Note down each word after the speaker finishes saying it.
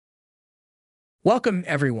Welcome,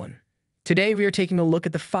 everyone. Today, we are taking a look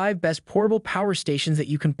at the 5 best portable power stations that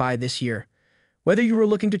you can buy this year. Whether you are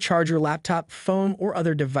looking to charge your laptop, phone, or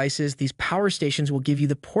other devices, these power stations will give you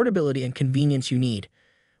the portability and convenience you need.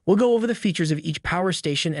 We'll go over the features of each power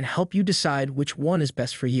station and help you decide which one is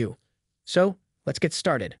best for you. So, let's get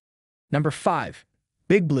started. Number 5.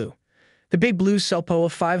 BigBlue. The BigBlue SoMuchTech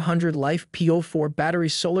 500 Life PO4 battery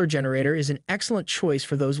solar generator is an excellent choice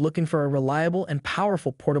for those looking for a reliable and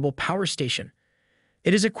powerful portable power station.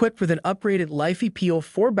 It is equipped with an upgraded Life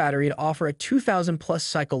PO4 battery to offer a 2,000-plus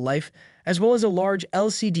cycle life, as well as a large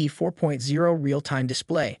LCD 4.0 real-time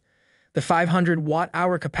display. The 500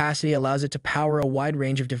 watt-hour capacity allows it to power a wide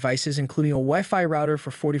range of devices, including a Wi-Fi router for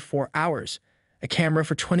 44 hours, a camera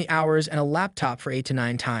for 20 hours, and a laptop for 8 to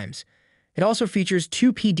 9 times. It also features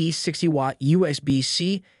 2 PD 60-watt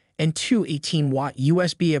USB-C and 2 18-watt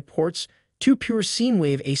USB-A ports, 2 pure sine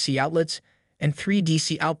wave AC outlets, and 3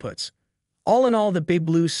 DC outputs. All in all, the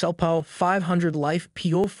BigBlue SoMuchTech 500 Life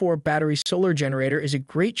PO4 battery solar generator is a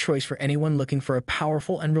great choice for anyone looking for a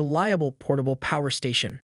powerful and reliable portable power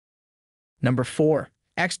station. Number 4.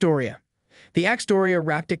 X-Doria. The X-Doria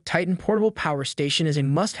Raptic Titan portable power station is a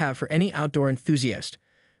must-have for any outdoor enthusiast.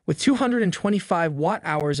 With 225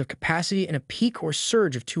 watt-hours of capacity and a peak or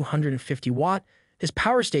surge of 250 watt, this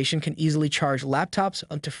power station can easily charge laptops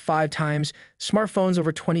up to 5 times, smartphones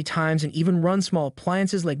over 20 times, and even run small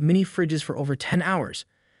appliances like mini fridges for over 10 hours.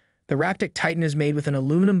 The Raptic Titan is made with an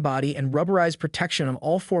aluminum body and rubberized protection on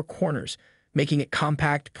all 4 corners, making it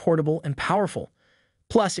compact, portable, and powerful.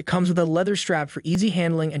 Plus, it comes with a leather strap for easy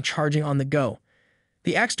handling and charging on the go.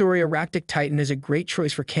 The X-Doria Raptic Titan is a great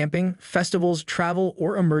choice for camping, festivals, travel,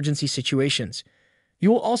 or emergency situations. You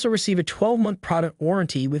will also receive a 12-month product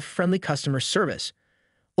warranty with friendly customer service.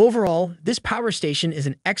 Overall, this power station is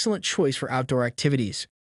an excellent choice for outdoor activities.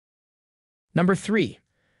 Number 3.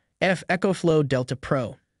 EF ECOFLOW Delta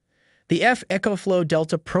Pro. The EF ECOFLOW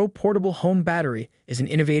Delta Pro portable home battery is an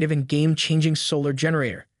innovative and game-changing solar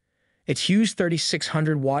generator. Its huge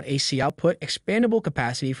 3,600-watt AC output, expandable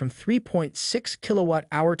capacity from 3.6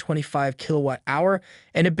 kWh 25 kWh,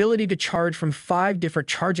 and ability to charge from 5 different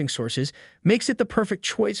charging sources makes it the perfect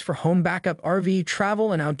choice for home backup, RV,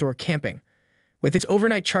 travel, and outdoor camping. With its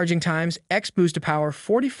overnight charging times, X-Boost to power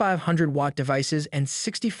 4,500-watt devices, and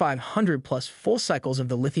 6,500-plus full cycles of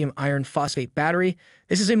the lithium iron phosphate battery,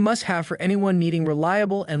 this is a must-have for anyone needing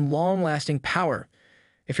reliable and long-lasting power.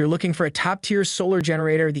 If you're looking for a top-tier solar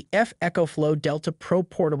generator, the EF ECOFLOW Delta Pro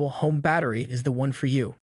portable home battery is the one for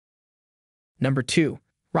you. Number 2.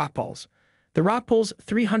 ROCKPALS. The ROCKPALS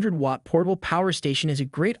 300-watt portable power station is a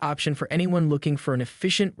great option for anyone looking for an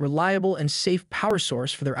efficient, reliable, and safe power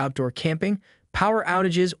source for their outdoor camping, power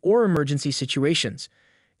outages, or emergency situations.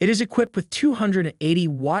 It is equipped with 280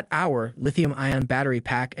 watt-hour lithium-ion battery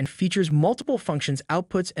pack and features multiple functions,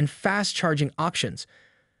 outputs, and fast charging options.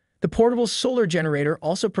 The portable solar generator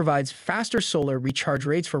also provides faster solar recharge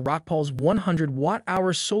rates for ROCKPAL's 100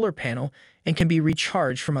 watt-hour solar panel and can be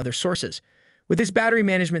recharged from other sources. With this battery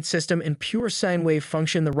management system and pure sine wave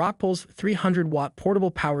function, the ROCKPAL's 300-watt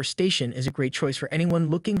portable power station is a great choice for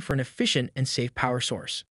anyone looking for an efficient and safe power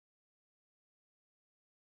source.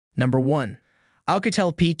 Number 1.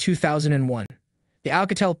 OUKITEL P2001. The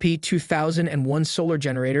OUKITEL P2001 solar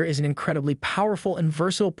generator is an incredibly powerful and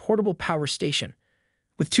versatile portable power station.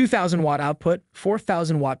 With 2,000-watt output,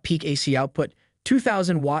 4,000-watt peak AC output,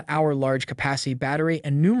 2,000-watt-hour large capacity battery,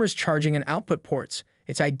 and numerous charging and output ports,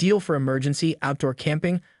 it's ideal for emergency, outdoor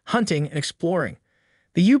camping, hunting, and exploring.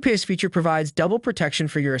 The UPS feature provides double protection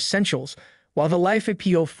for your essentials, while the Life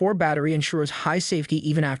PO4 battery ensures high safety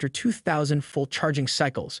even after 2,000 full charging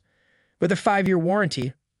cycles. With a 5-year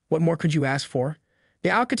warranty, what more could you ask for? The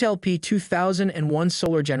OUKITEL P2001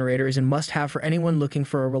 solar generator is a must-have for anyone looking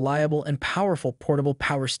for a reliable and powerful portable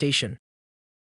power station.